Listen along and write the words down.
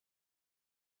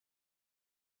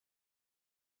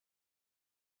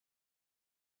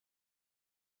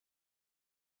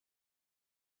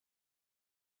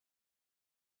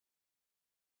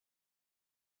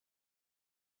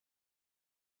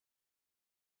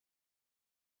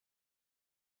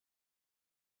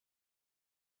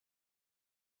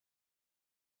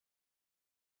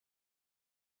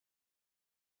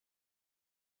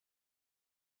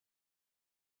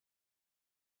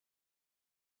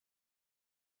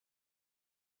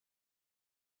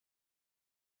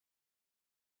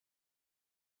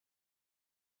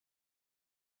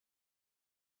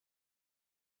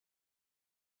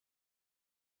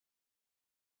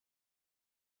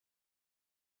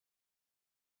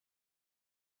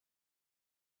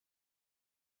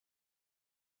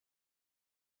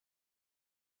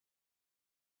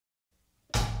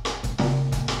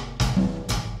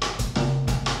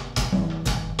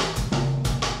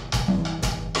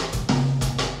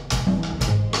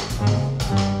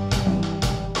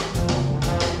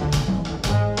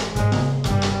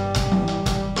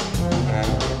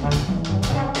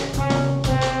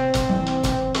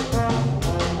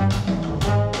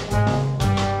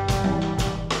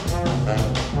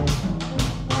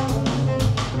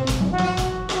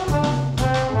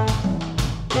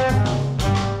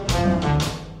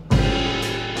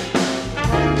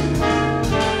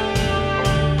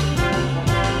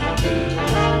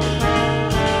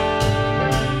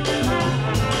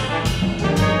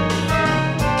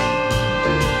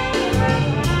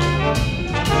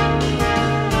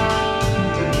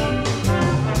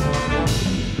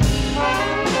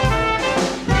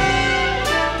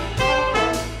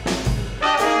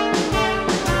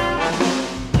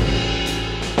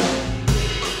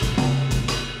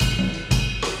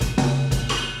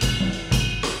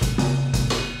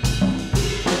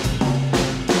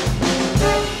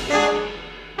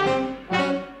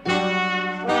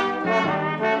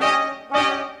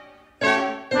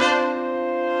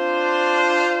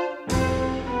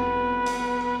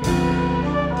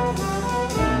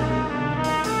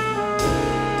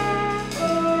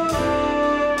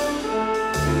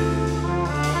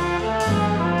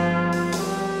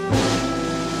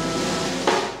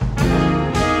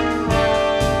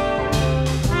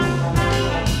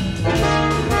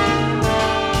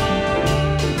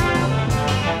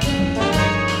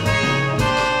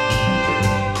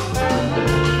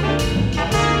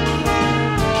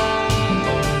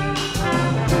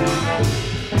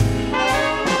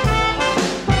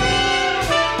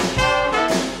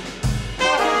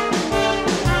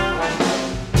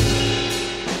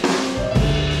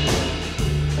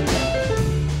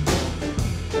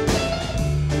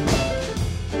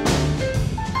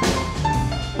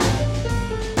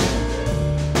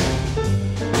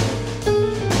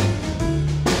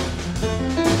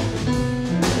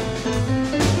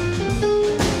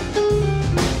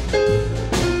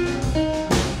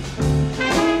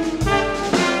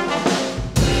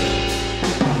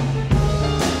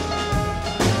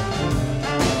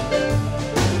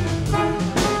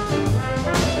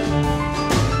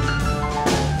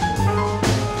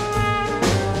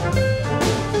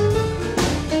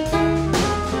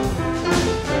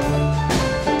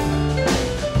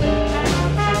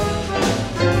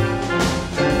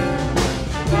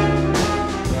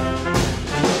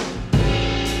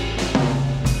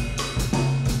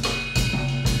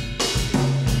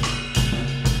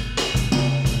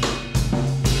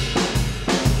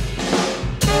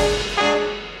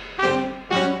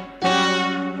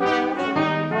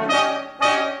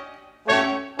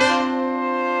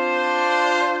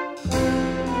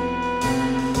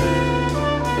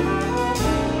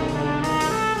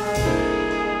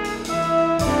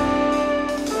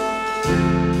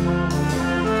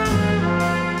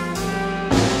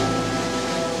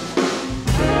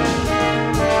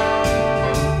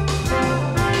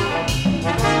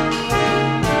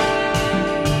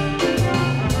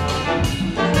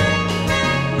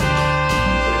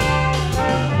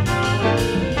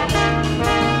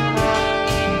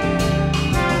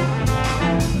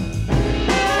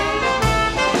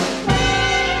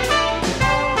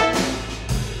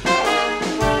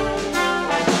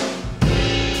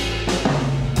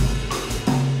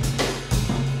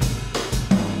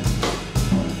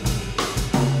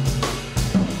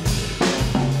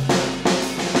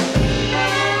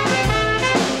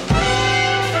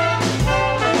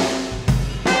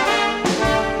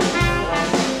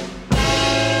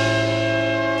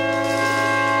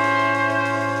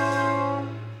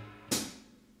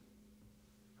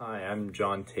I'm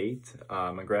John Tate.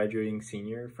 I'm a graduating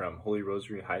senior from Holy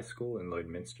Rosary High School in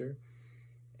Lloydminster,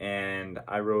 and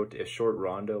I wrote a short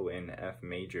rondo in F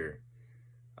major.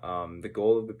 The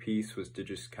goal of the piece was to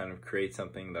just kind of create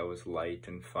something that was light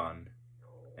and fun,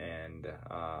 and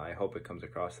I hope it comes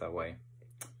across that way.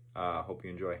 Hope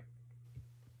you enjoy.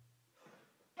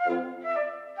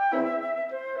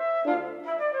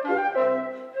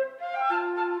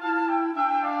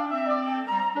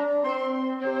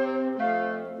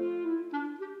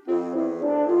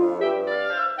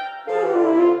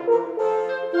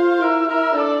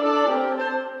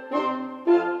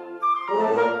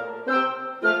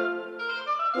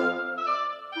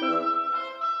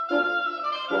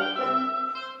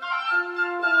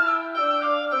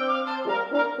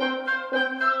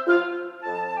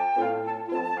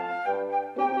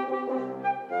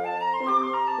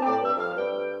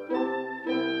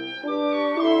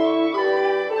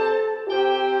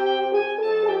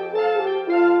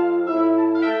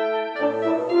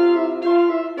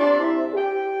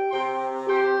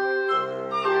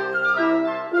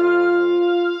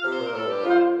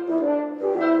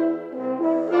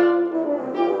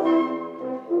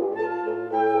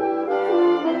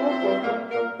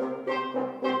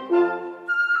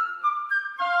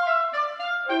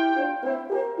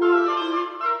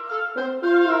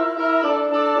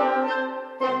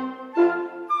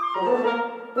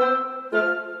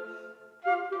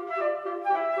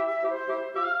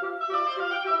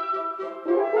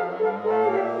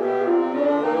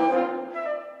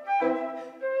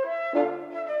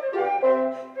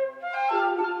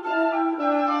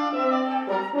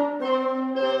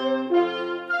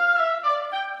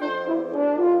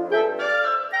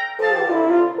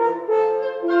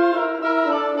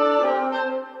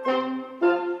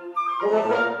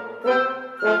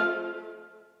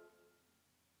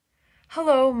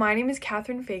 Hello, my name is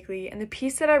Catherine Fakeley, and the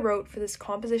piece that I wrote for this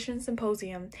composition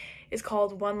symposium is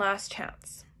called One Last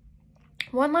Chance.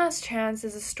 One Last Chance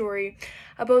is a story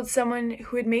about someone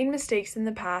who had made mistakes in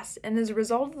the past, and as a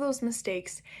result of those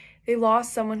mistakes, they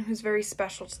lost someone who's very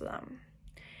special to them.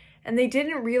 And they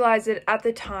didn't realize it at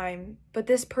the time, but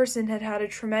this person had had a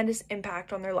tremendous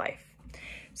impact on their life.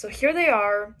 So here they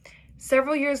are,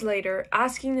 several years later,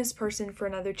 asking this person for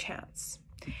another chance.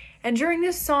 And during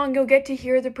this song, you'll get to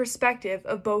hear the perspective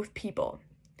of both people.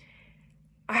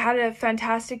 I had a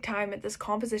fantastic time at this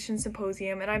composition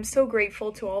symposium, and I'm so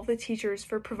grateful to all of the teachers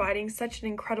for providing such an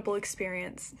incredible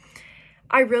experience.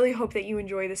 I really hope that you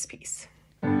enjoy this piece.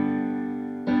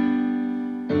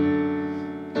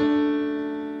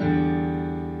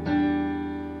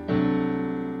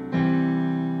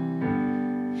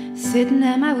 Sitting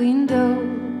at my window,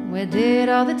 where did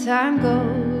all the time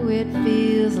go? It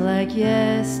feels like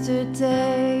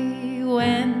yesterday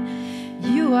when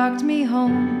you walked me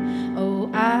home. Oh,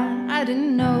 I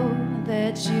didn't know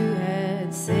that you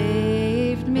had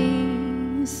saved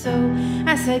me. So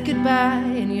I said goodbye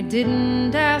and you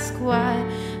didn't ask why.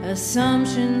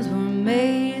 Assumptions were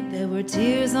made, there were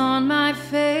tears on my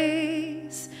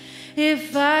face.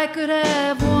 If I could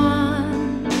have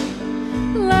one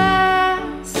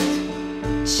last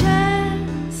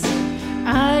chance,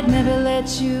 I'd never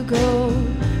let you go.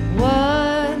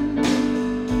 One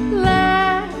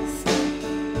last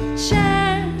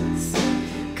chance,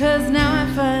 'cause now I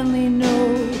finally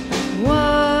know.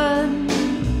 One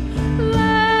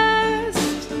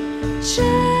last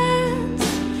chance,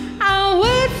 I'll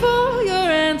wait for your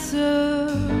answer.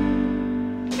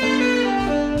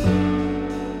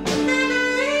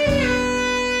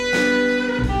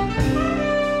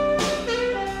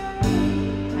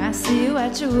 I see you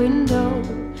at your window.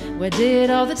 Where did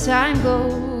all the time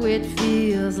go? It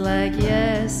feels like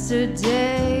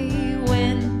yesterday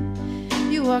when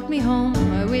you walked me home.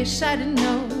 I wish I didn't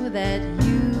know that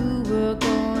you were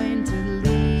going to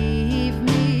leave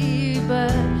me,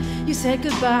 but you said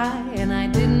goodbye and I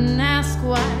didn't ask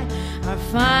why. Our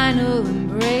final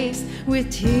embrace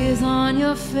with tears on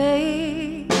your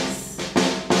face.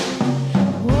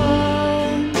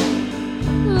 One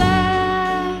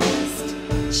last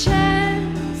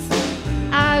chance,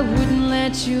 I wouldn't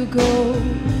let you go.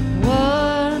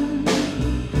 One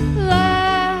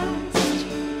last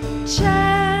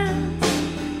chance,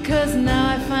 'cause now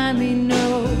I finally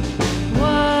know.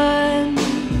 One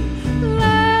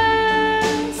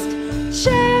last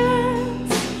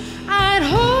chance, I'd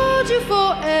hold you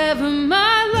forever,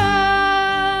 my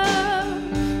love.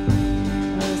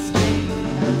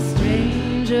 A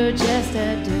stranger just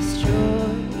had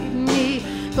destroyed me,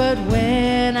 but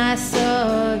when I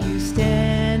saw you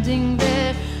standing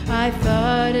there, I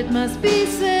thought it must be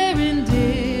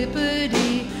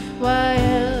serendipity. Why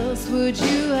else would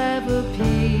you have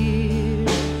appeared?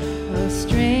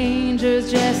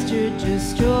 gesture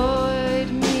destroyed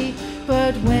me.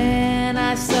 But when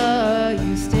I saw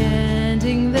you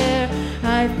standing there,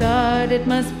 I thought it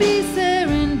must be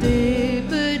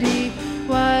serendipity.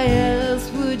 Why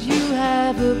else would you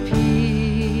have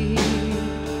appeared?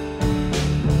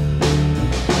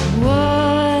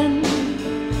 One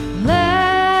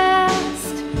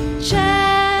last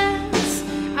chance,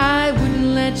 I wouldn't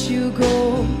let you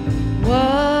go.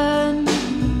 One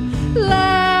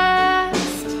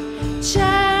last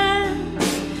chance,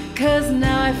 'cause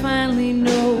now I finally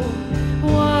know.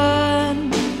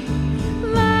 One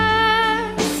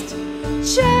last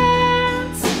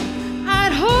chance,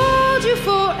 I'd hold you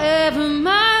forever,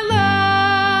 my love.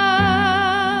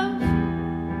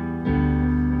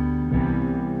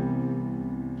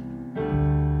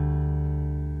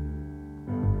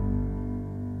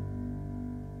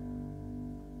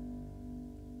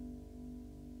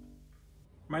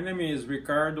 My name is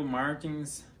Ricardo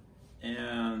Martins,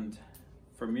 and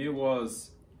for me it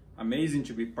was amazing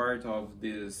to be part of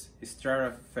this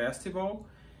Strata festival.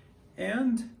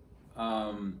 And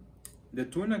the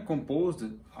tune I composed,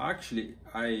 actually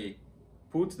I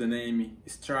put the name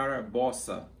Strata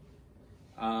Bossa.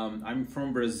 I'm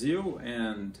from Brazil,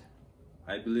 and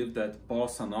I believe that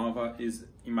Bossa Nova is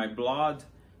in my blood,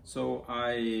 so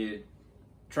I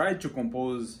tried to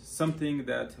compose something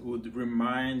that would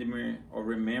remind me or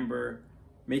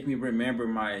make me remember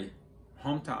my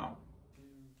hometown.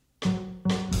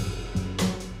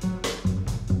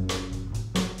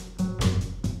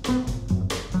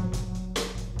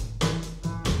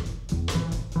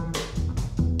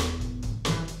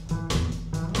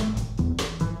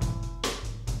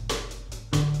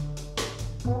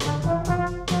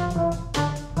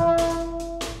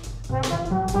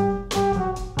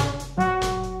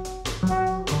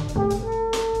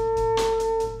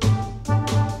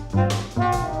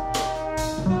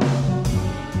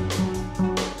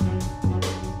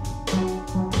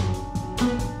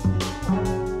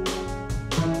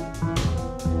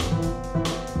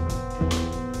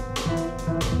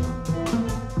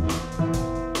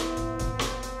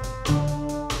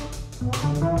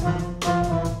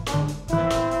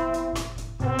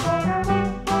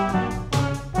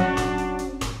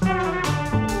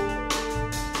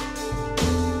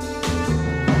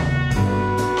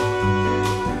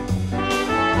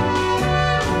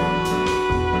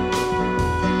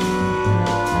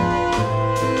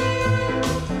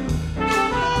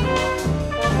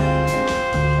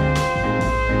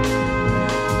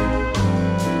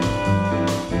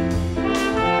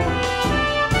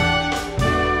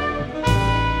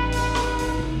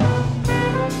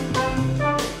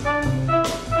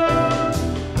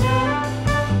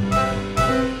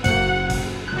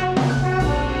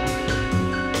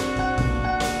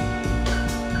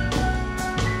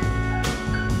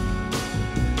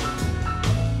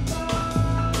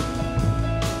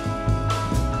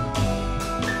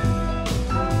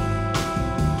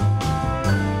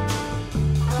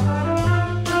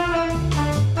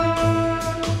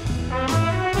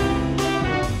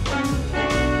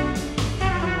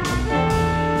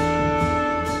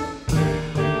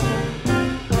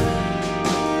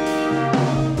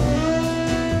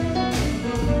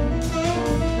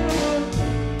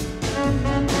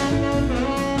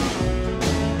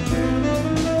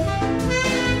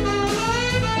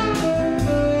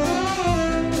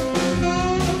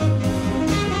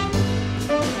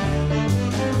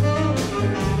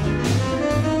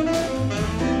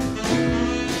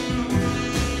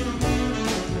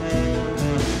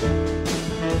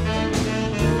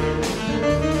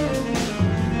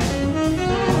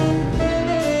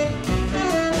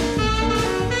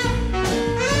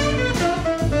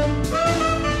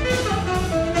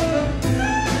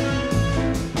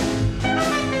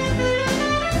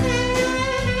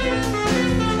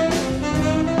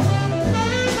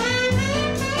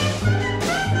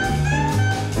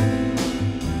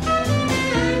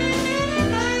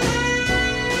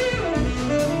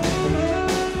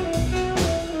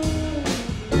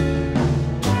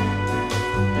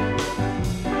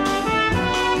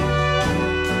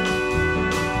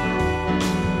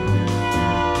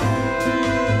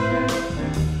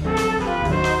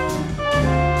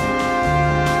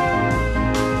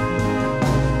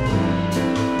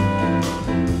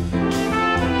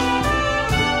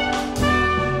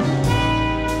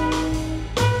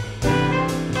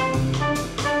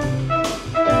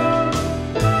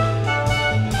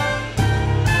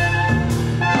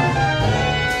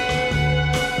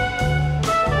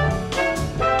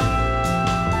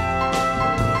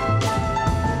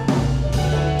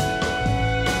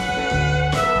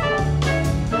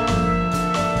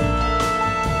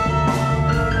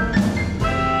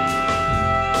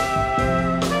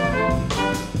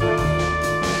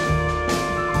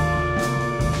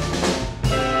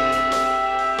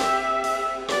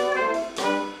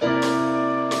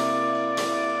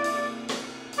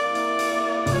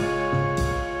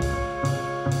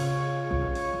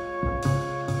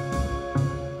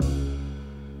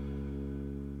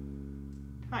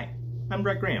 Hi, I'm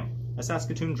Brett Graham, a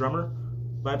Saskatoon drummer,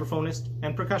 vibraphonist,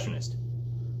 and percussionist.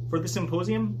 For the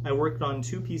Symposium, I worked on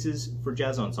 2 pieces for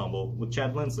jazz ensemble with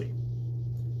Chad Linsley.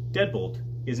 Deadbolt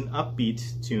is an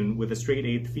upbeat tune with a straight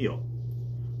 8th feel.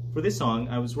 For this song,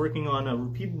 I was working on a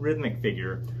repeated rhythmic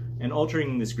figure and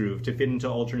altering this groove to fit into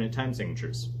alternate time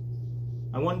signatures.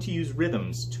 I wanted to use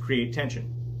rhythms to create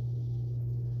tension.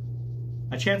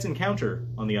 A Chance Encounter,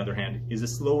 on the other hand, is a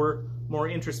slower, more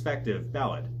introspective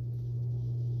ballad.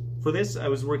 For this, I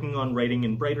was working on writing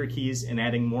in brighter keys and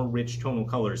adding more rich tonal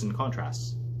colors and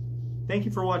contrasts. Thank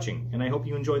you for watching, and I hope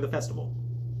you enjoy the festival.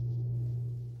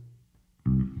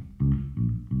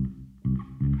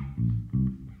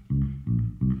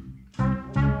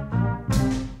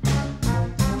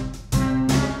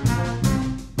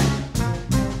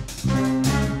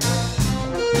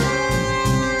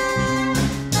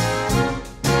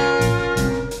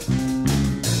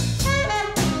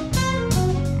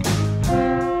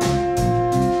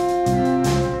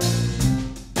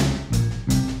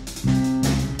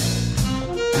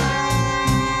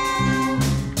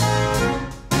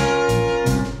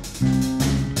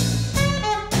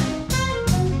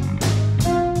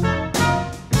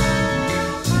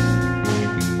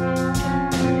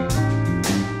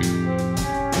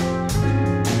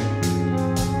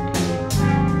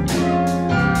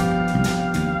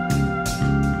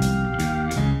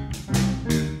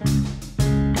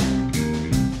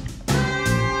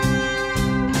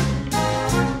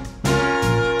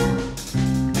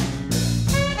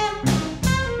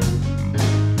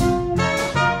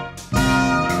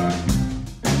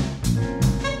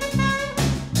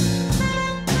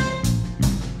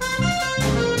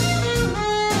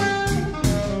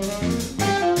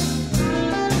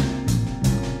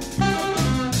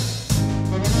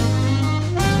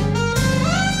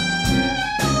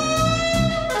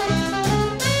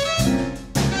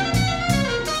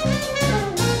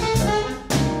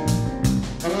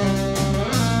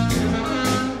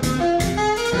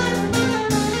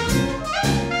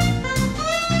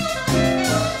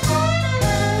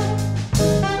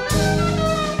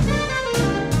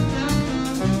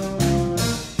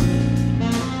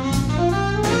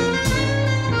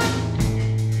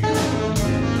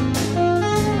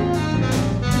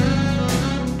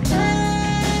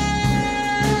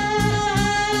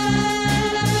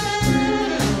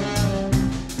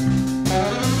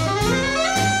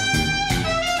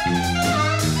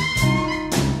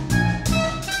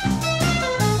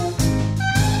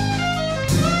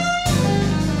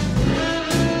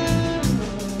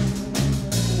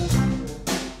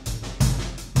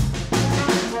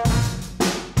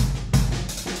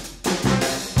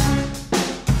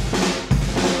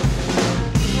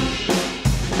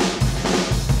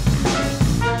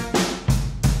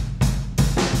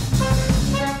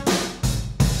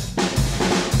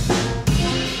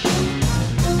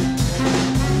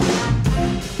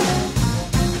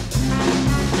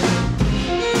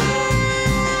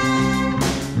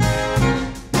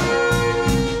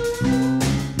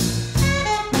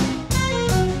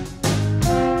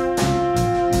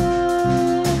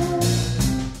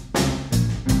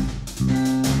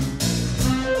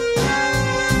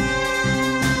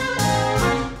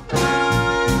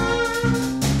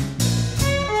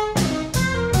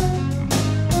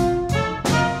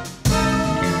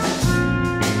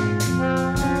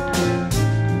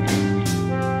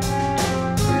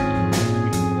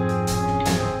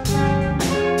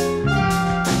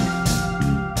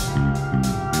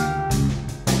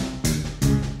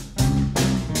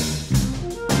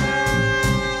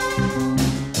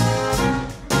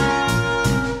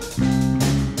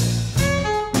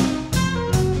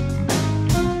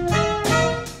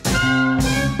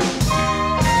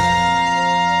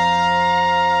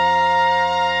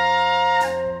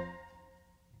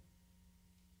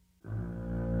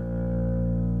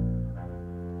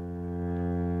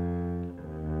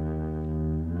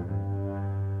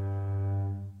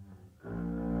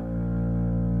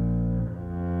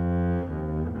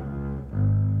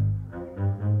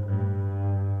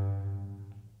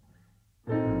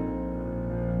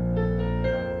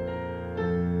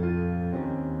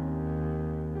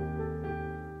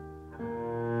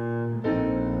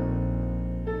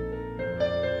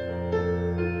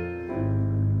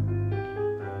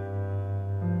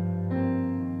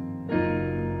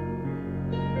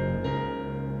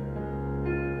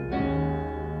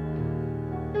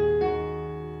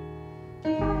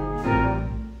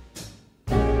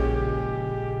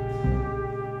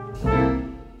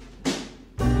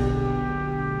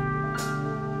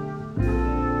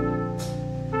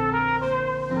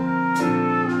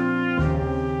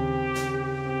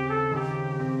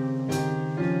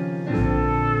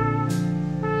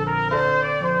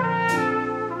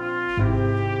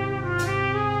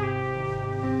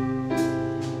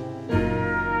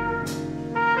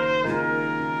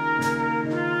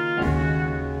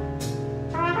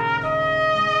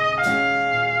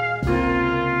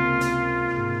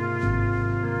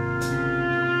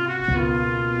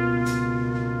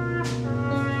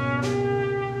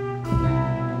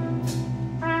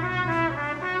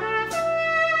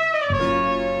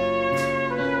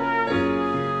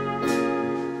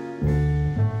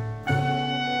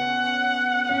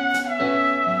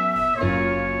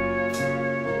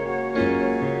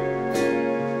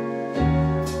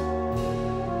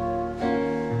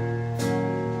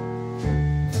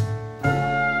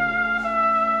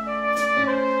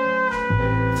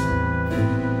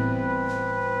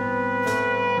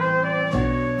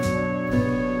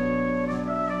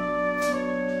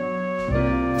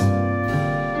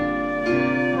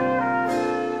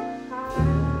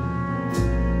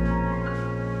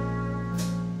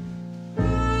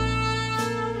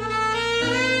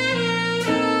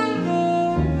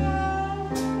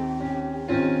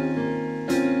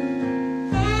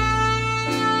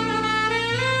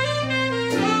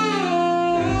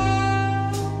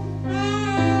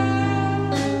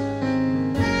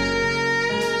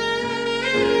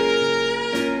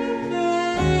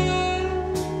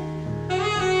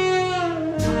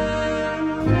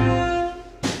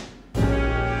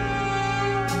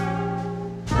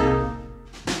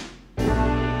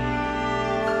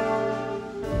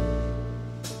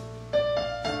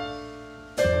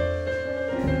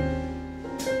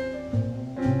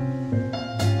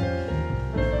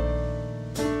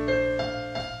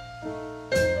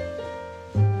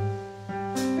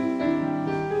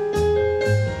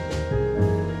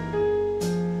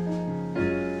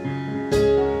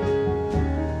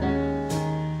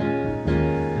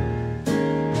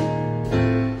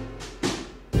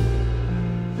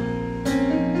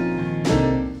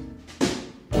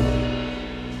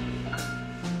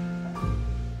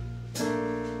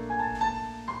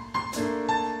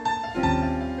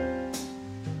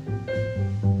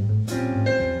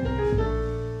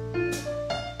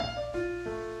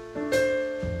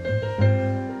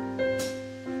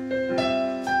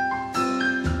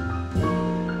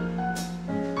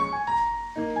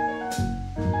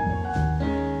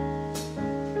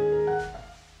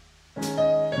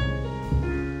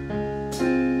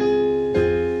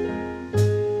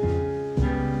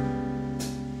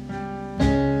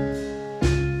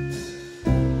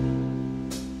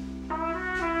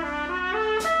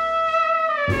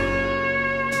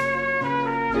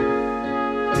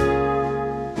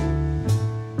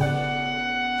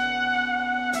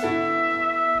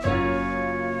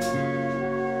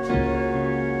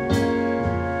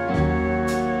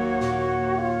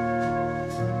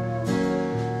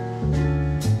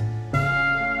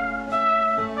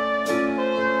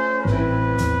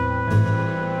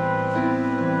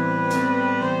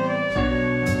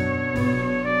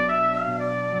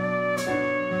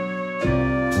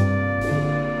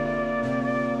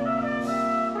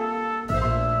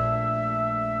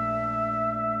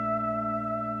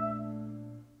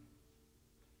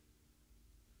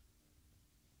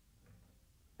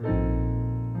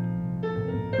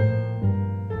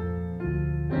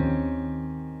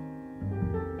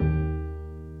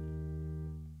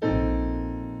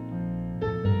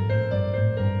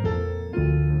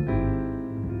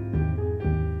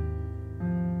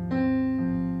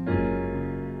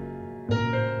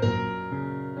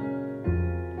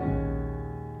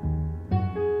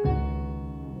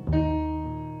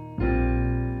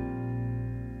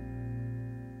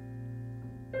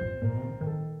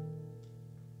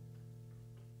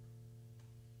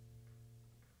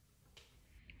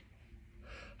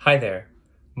 Hi there,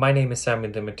 my name is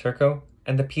Samuel Dimiturko,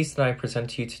 and the piece that I present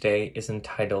to you today is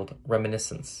entitled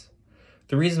Reminiscence.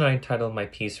 The reason I entitled my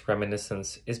piece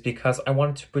Reminiscence is because I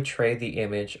wanted to portray the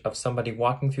image of somebody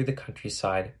walking through the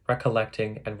countryside,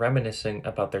 recollecting and reminiscing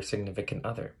about their significant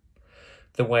other.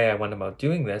 The way I went about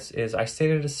doing this is I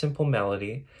stated a simple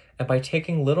melody, and by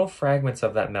taking little fragments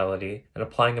of that melody and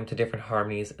applying them to different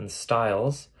harmonies and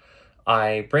styles,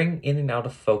 I bring in and out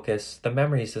of focus the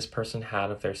memories this person had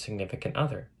of their significant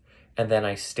other. And then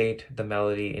I state the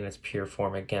melody in its pure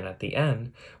form again at the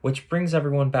end, which brings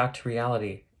everyone back to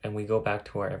reality and we go back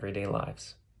to our everyday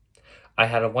lives. I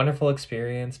had a wonderful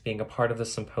experience being a part of the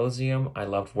symposium. I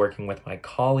loved working with my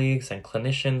colleagues and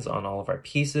clinicians on all of our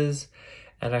pieces,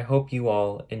 and I hope you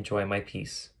all enjoy my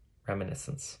piece,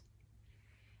 Reminiscence.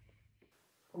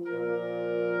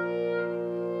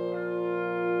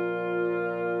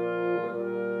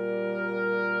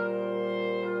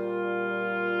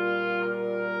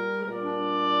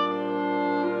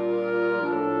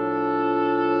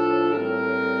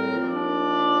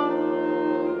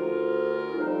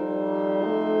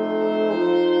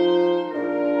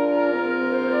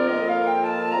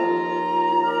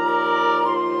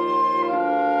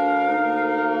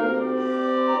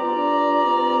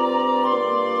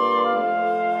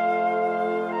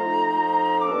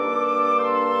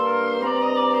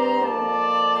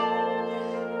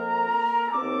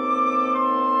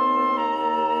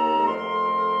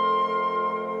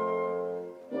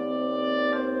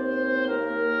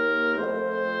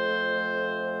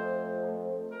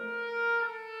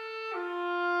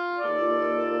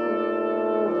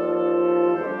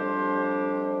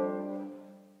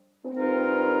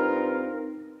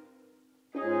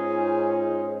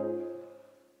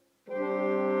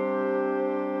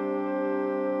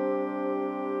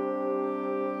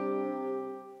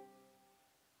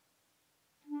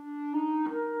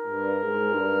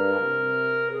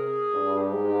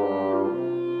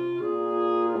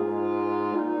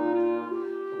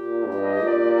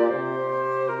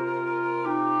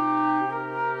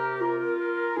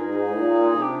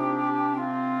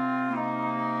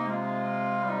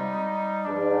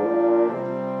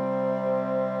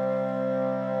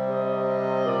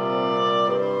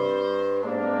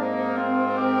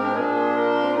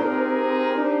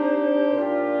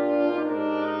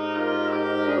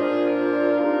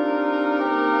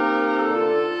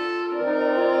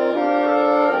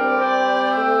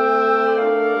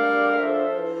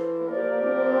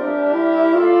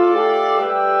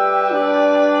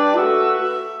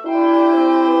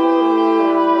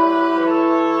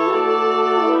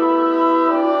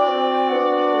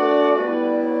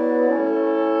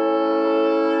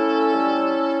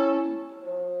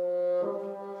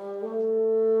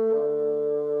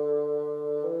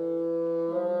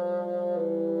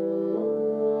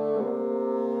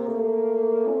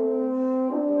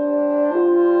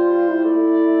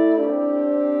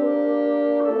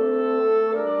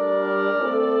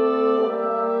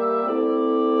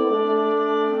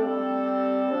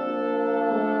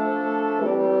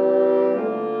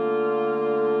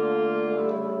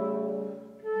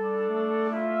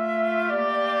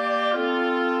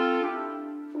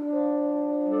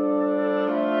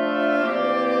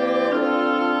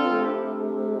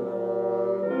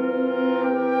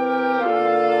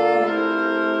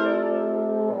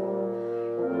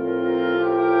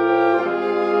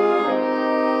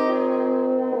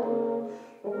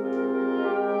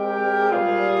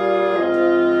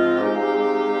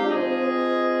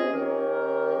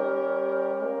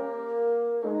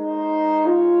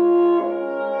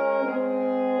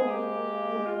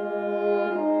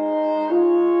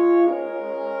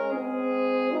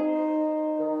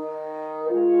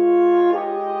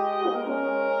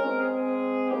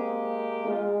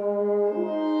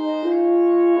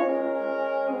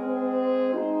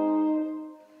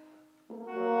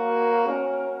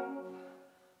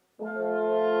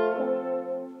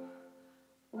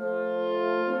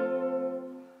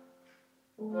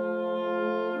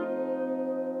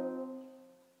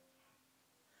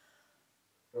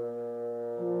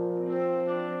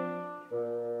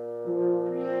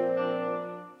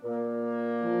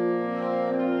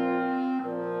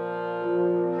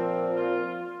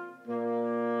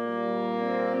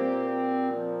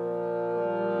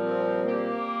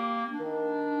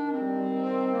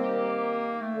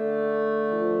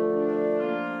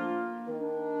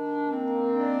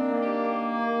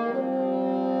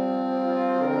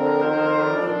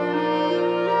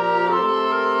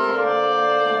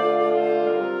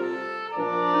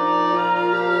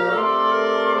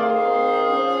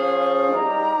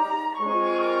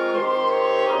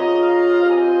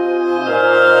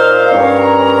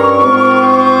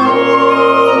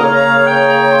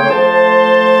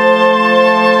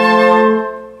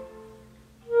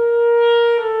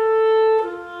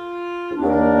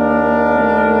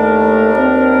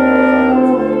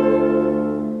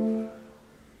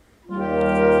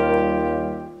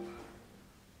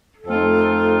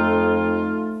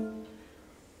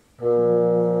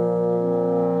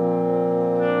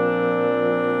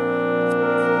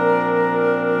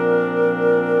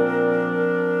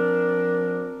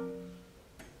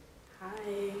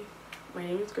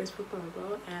 is Grace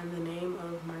Bookmarble, and the name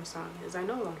of my song is I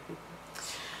Know a Lot of People.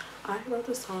 I wrote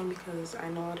this song because I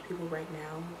know a lot of people right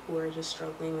now who are just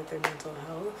struggling with their mental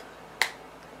health,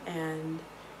 and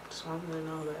just want them to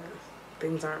know that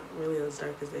things aren't really as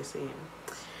dark as they seem.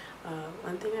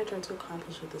 One thing I tried to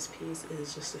accomplish with this piece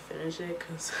is just to finish it,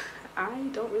 because I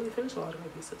don't really finish a lot of my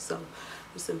pieces, so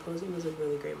the Symposium was a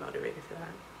really great motivator for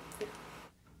that.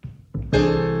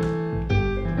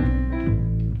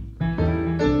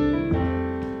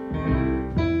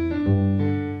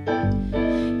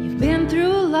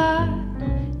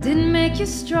 You're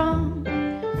strong,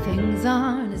 things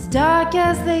aren't as dark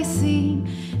as they seem,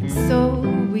 and so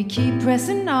we keep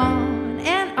pressing on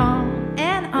and on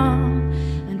and on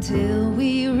until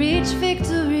we reach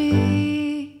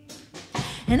victory.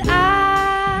 And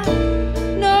I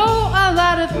know a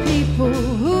lot of people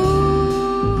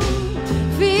who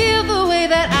feel the way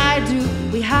that I do.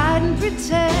 We hide and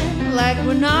pretend like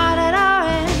we're not at our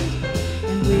end,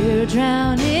 and we're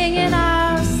drowning in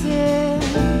our sin.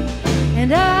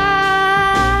 And I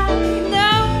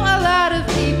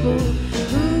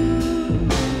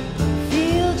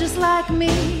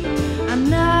me, I'm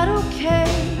not okay,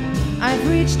 I've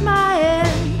reached my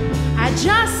end, I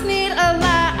just need a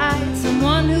light,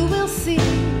 someone who will see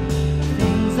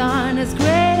things aren't as great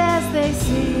as they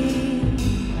seem.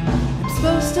 I'm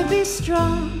supposed to be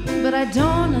strong, but I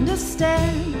don't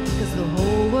understand, cause the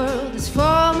whole world is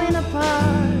falling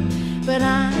apart. But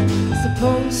I'm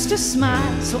supposed to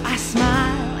smile, so I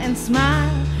smile and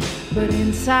smile, but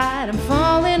inside I'm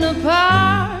falling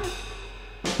apart.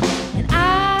 And a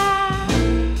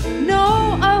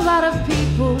lot of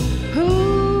people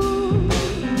who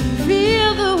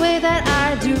feel the way that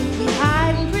I do. We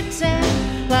hide and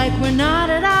pretend like we're not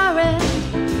at our end,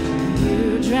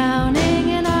 we're drowning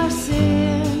in our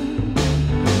sin.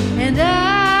 And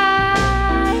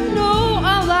I know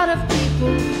a lot of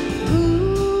people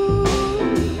who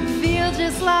feel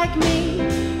just like me.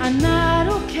 I'm not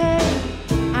okay,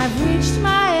 I've reached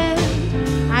my end,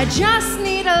 I just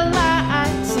need a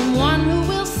light, someone who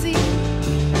will see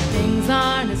things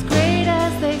aren't as great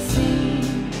as they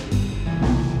seem.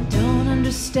 I don't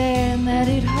understand that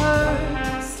it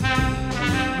hurts,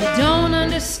 I don't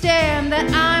understand that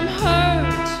I'm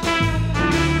hurt.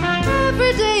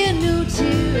 Every day a new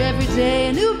tear, every day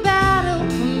a new battle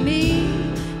for me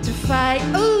to fight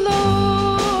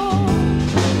alone.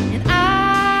 And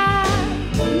I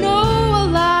know a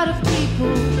lot of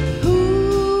people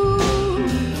who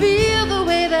feel the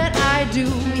way that I do.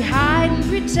 We hide and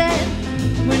pretend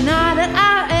we're not at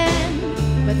our end,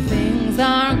 but things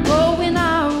aren't going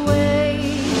our way.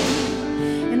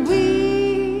 And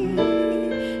we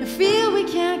feel we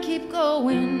can't keep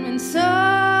going and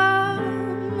somehow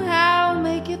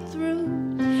make it through.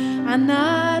 I'm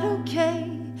not okay,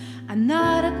 I'm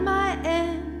not at my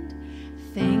end,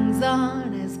 things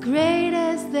aren't as great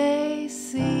as they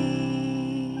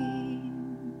seem.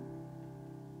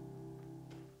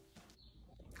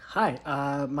 Hi,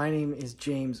 my name is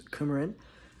James Kummerin,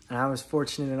 and I was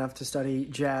fortunate enough to study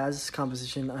jazz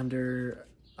composition under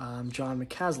Jon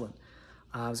McCaslin.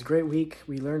 It was a great week,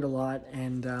 we learned a lot,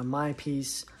 and my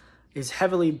piece is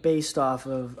heavily based off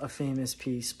of a famous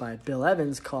piece by Bill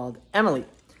Evans called Emily.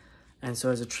 And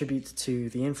so as a tribute to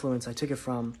the influence I took it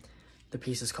from, the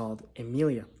piece is called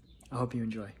Emilia. I hope you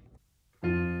enjoy.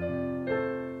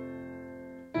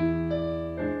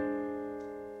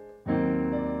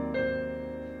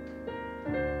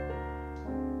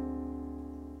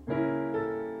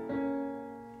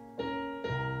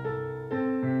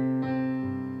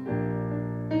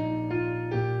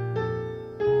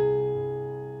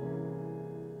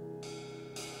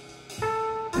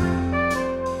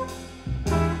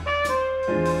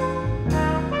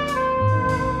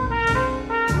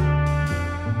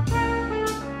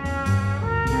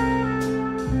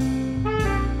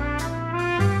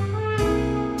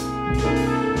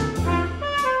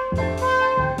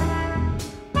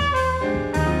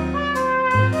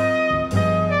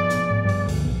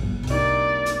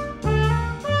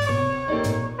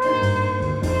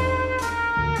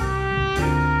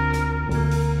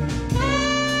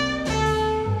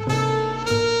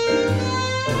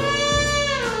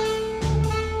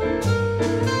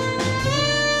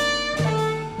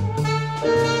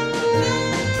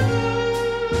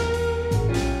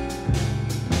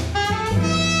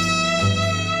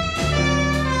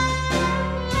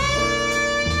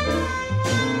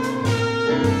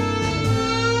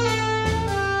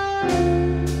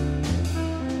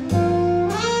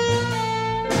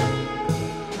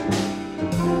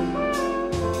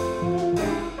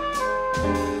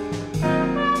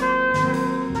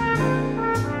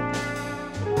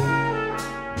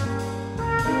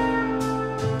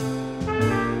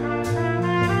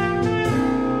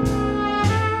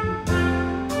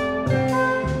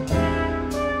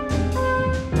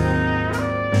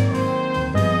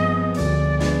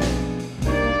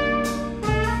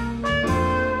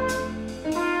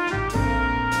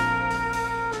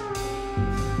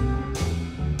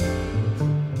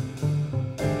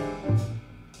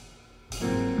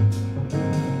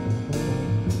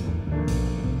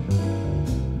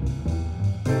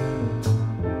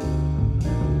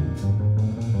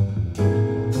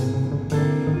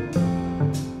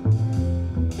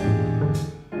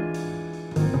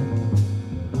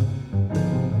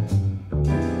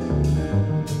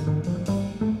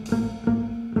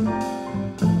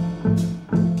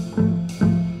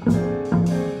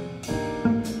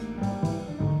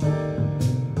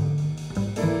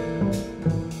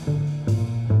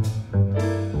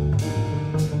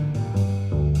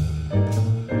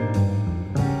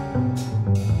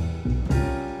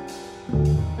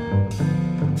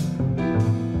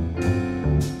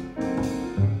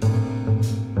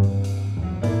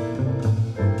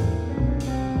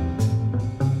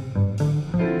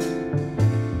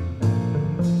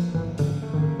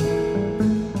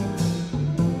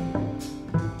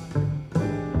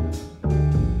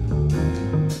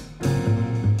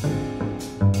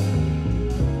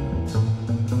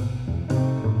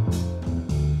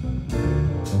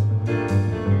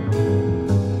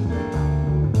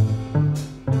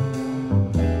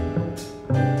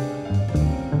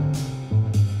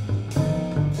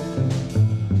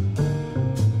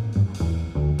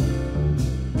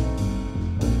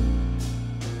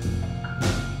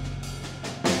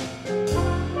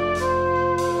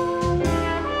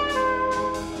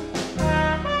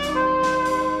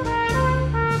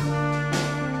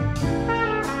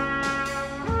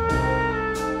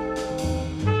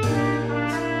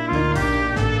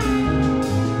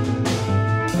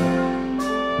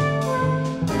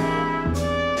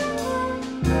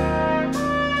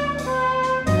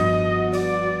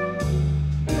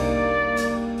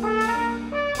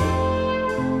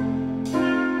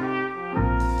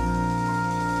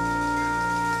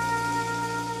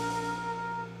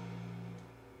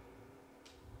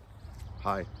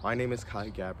 Hi, my name is Kai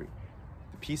Gabri.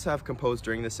 The piece I've composed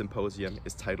during the symposium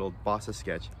is titled Bossa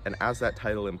Sketch, and as that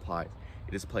title implies,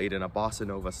 it is played in a bossa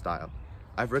nova style.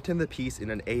 I've written the piece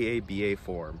in an AABA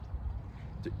form.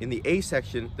 In the A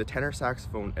section, the tenor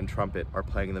saxophone and trumpet are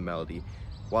playing the melody,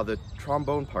 while the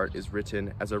trombone part is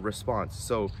written as a response,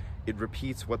 so it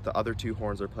repeats what the other two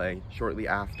horns are playing shortly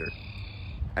after.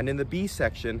 And in the B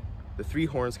section, the three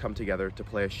horns come together to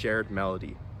play a shared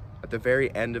melody. At the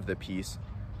very end of the piece,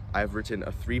 I've written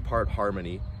a three-part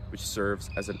harmony which serves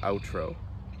as an outro.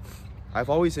 I've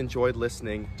always enjoyed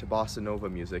listening to bossa nova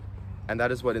music, and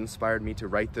that is what inspired me to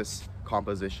write this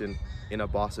composition in a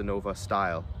bossa nova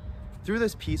style. Through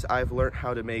this piece, I've learned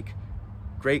how to make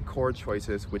great chord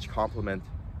choices which complement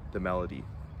the melody.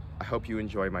 I hope you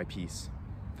enjoy my piece.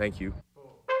 Thank you.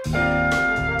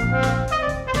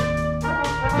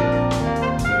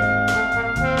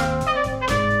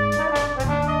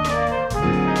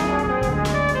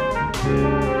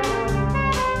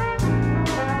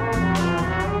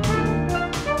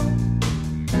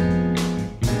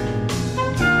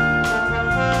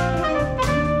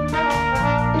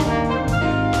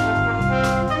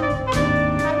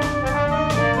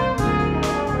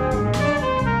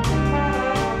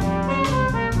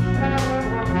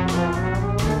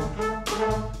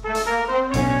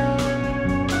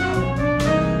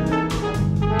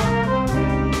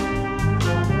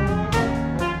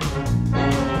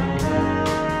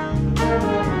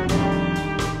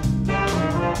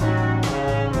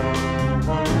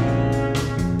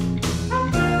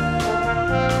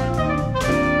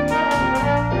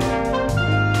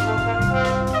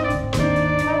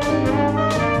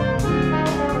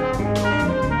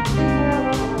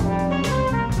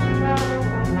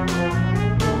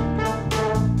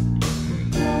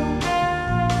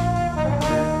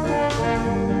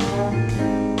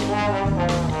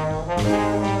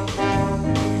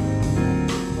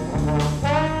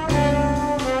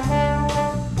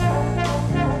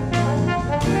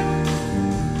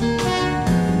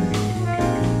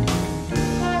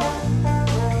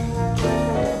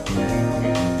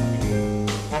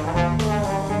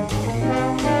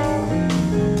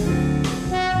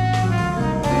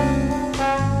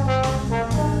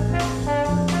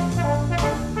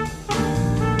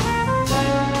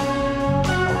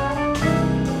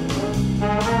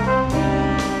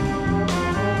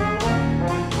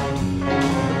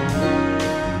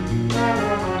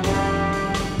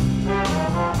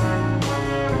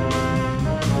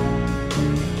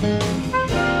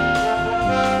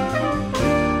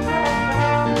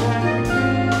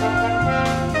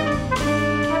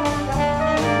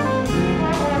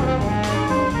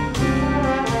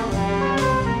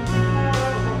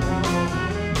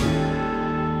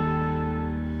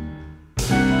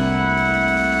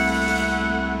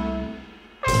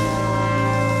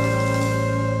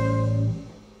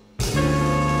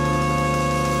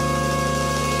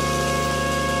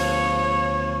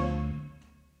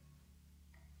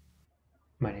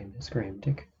 My name is Graham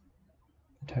Dick.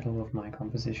 The title of my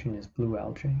composition is Blue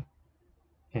Algae,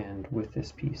 and with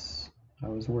this piece I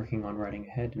was working on writing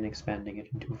ahead and expanding it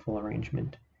into a full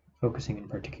arrangement, focusing in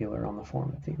particular on the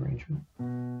form of the arrangement.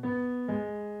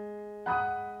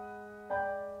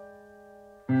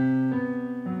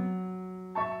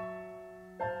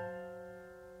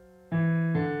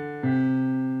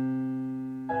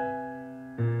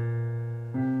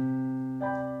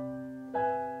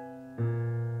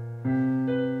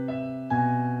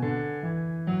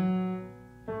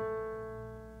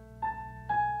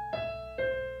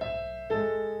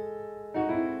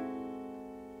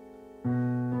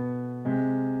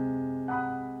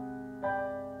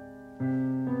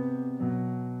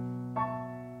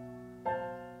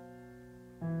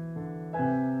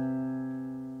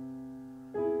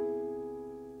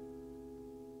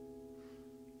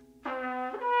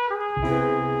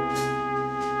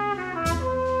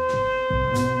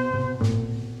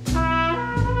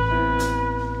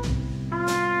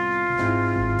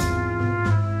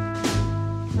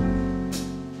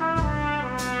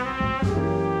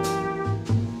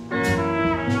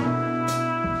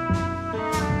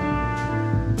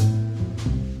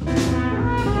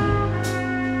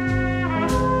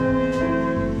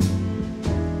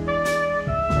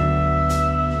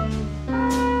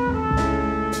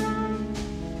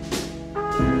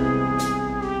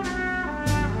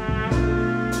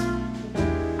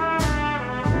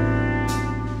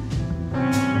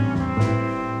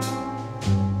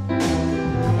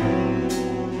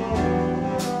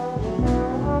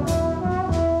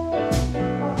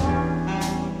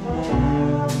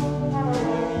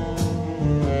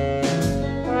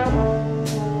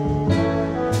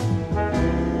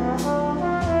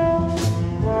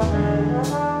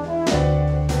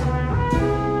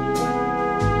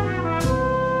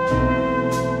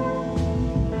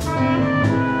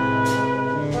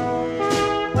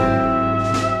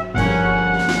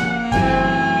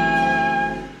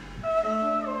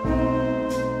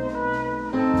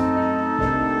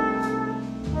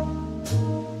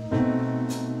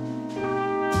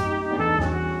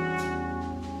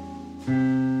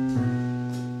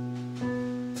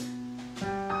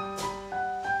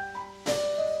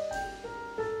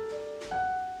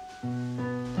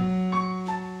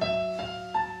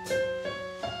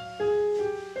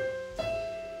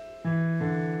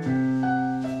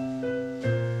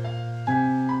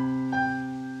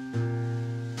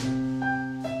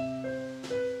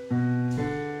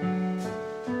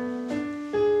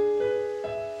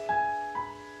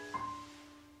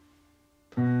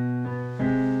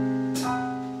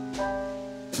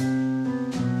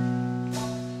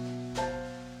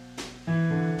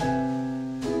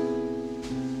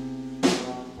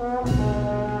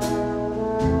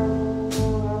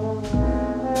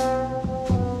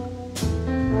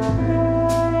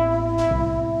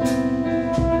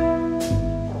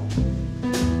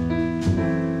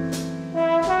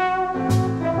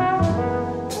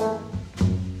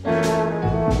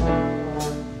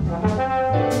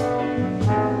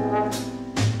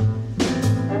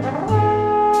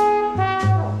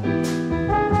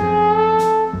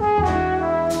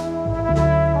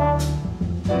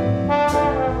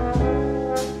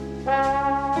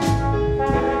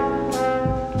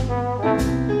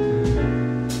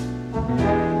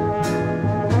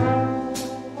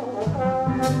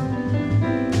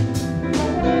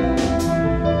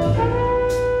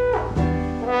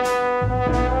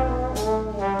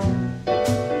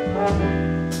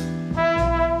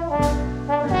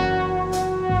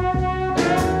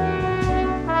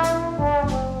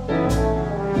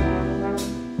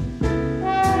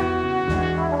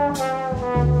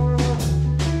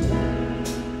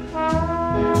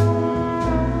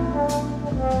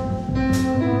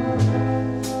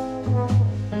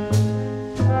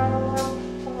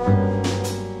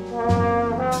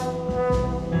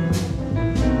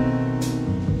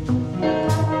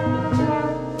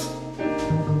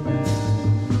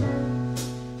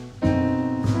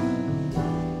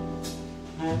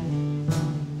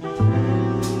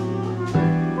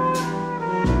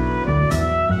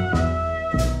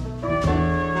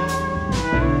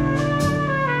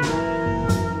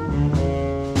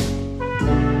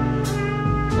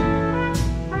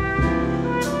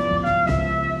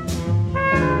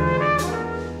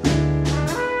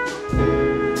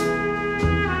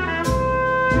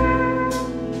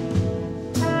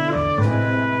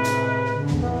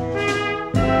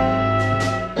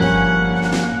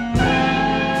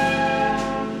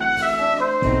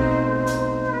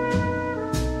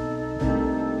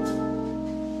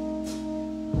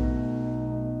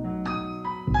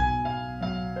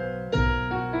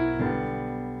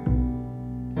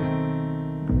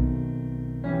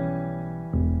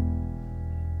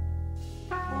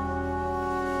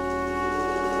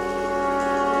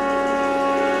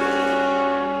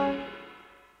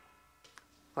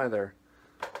 Hi there,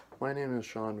 my name is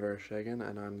Sean Vereshchagin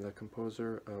and I'm the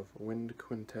composer of Wind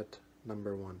Quintet No.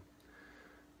 1.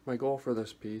 My goal for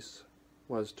this piece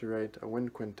was to write a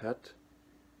wind quintet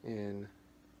in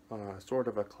sort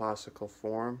of a classical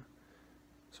form,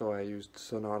 so I used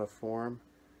sonata form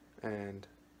and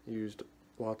used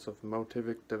lots of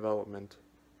motivic development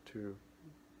to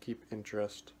keep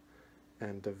interest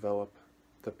and develop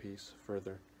the piece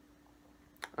further.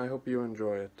 I hope you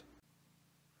enjoy it.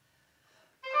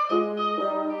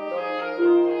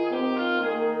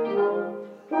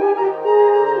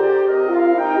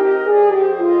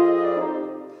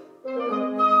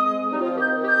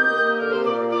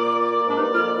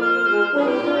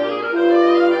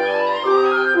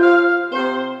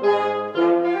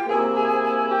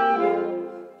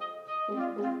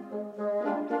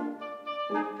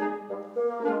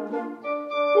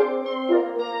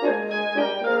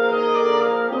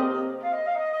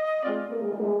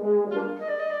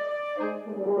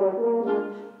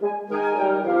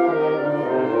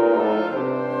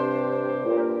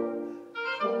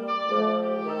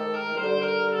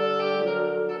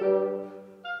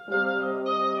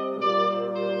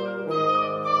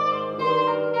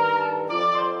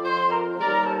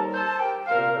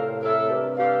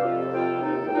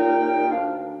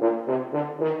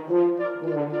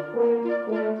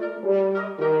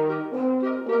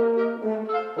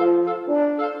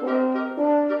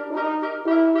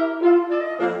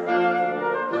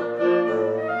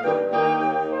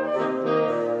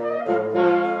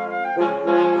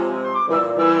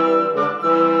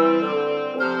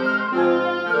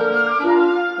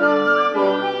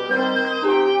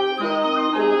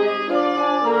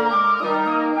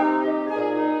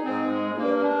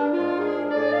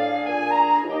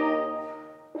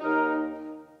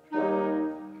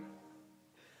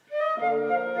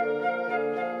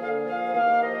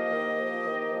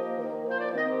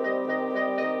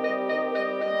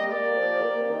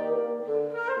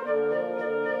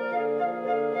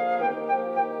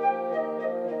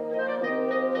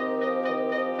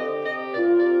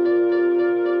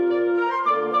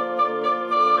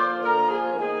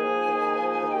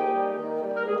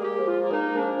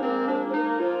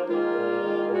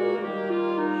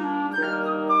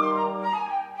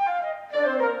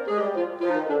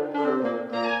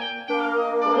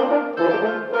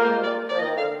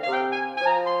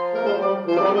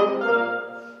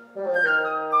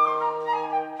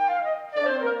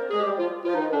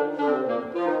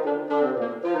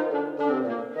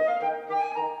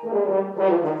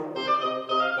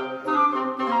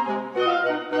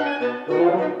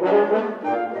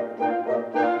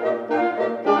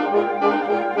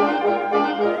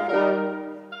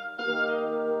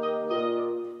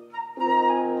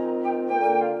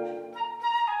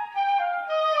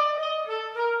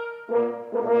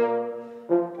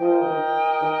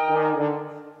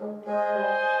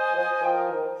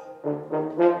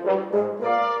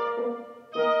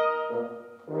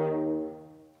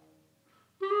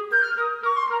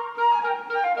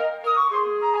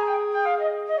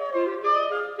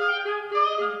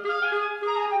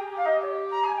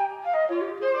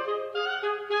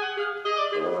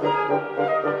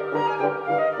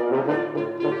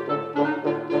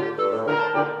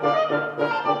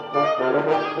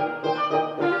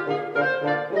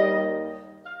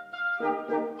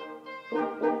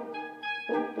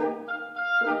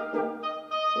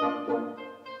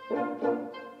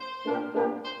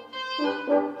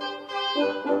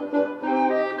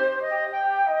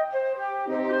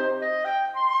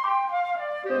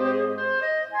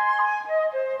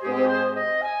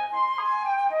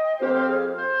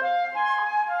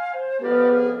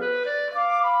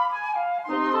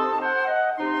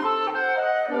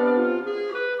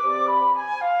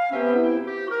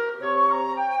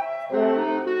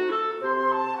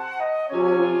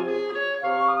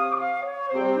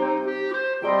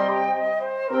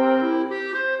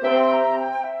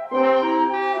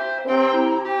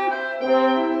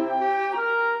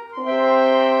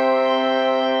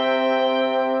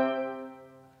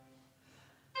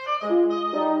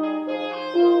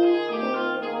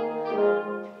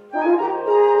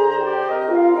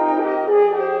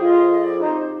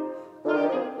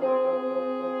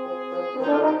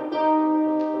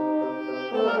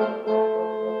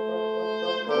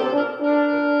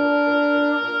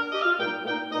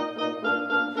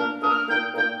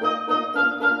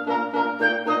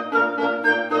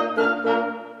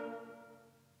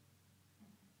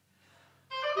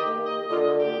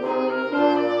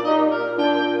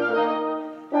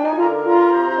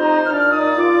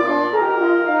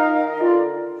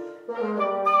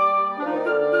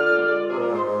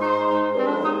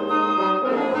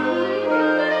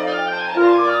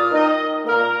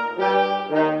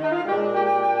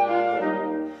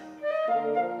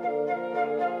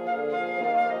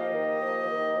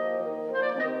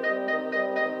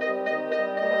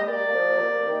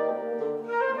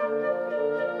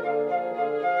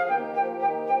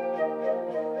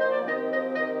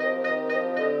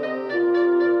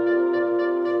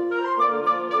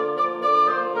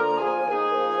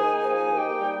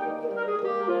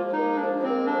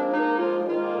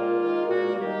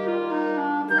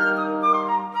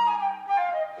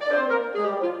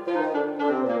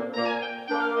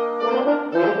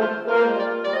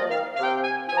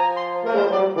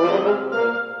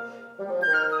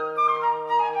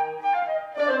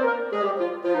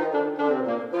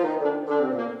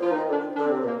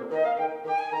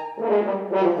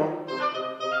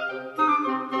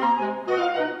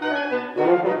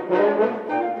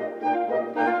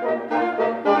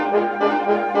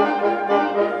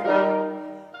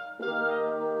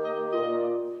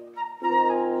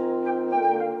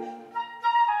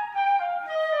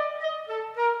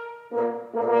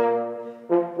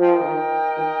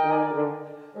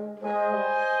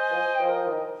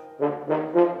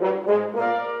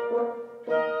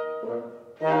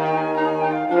 My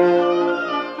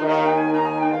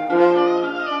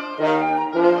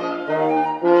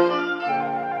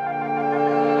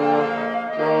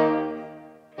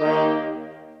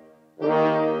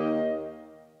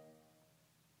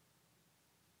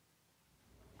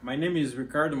name is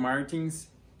Ricardo Martins,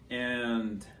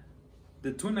 and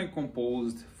the tune I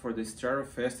composed for the Strata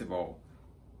Festival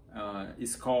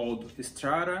is called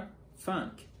Strata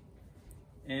Funk.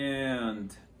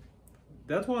 And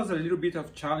that was a little bit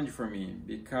of challenge for me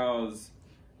because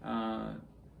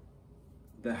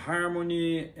the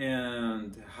harmony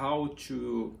and how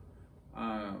to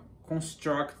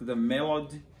construct the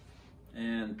melody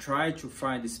and try to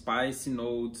find the spicy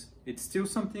notes, it's still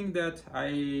something that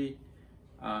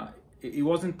it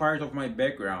wasn't part of my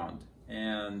background,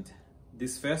 and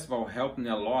this festival helped me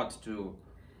a lot to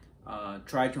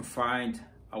try to find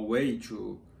a way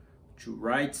to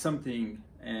write something,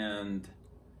 and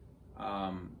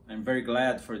I'm very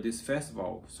glad for this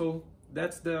festival. So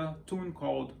that's the tune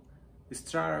called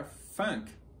Strata Funk.